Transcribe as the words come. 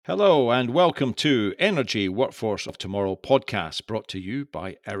Hello and welcome to Energy Workforce of Tomorrow podcast brought to you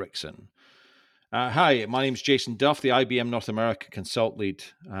by Ericsson. Hi, my name is Jason Duff, the IBM North America Consult Lead.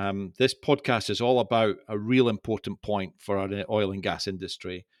 This podcast is all about a real important point for our oil and gas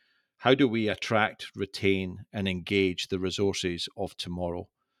industry. How do we attract, retain, and engage the resources of tomorrow?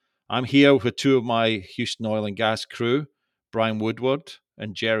 I'm here with two of my Houston oil and gas crew, Brian Woodward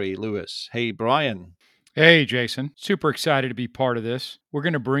and Jerry Lewis. Hey, Brian. Hey, Jason. Super excited to be part of this. We're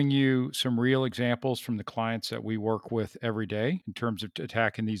going to bring you some real examples from the clients that we work with every day in terms of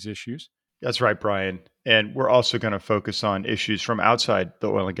attacking these issues. That's right, Brian. And we're also going to focus on issues from outside the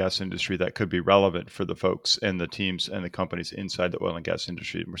oil and gas industry that could be relevant for the folks and the teams and the companies inside the oil and gas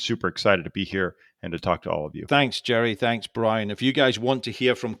industry. And we're super excited to be here and to talk to all of you. Thanks, Jerry. Thanks, Brian. If you guys want to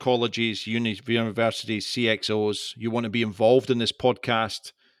hear from colleges, universities, CXOs, you want to be involved in this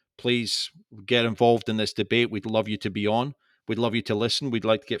podcast, please get involved in this debate. We'd love you to be on. We'd love you to listen. We'd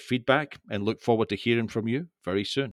like to get feedback and look forward to hearing from you very soon.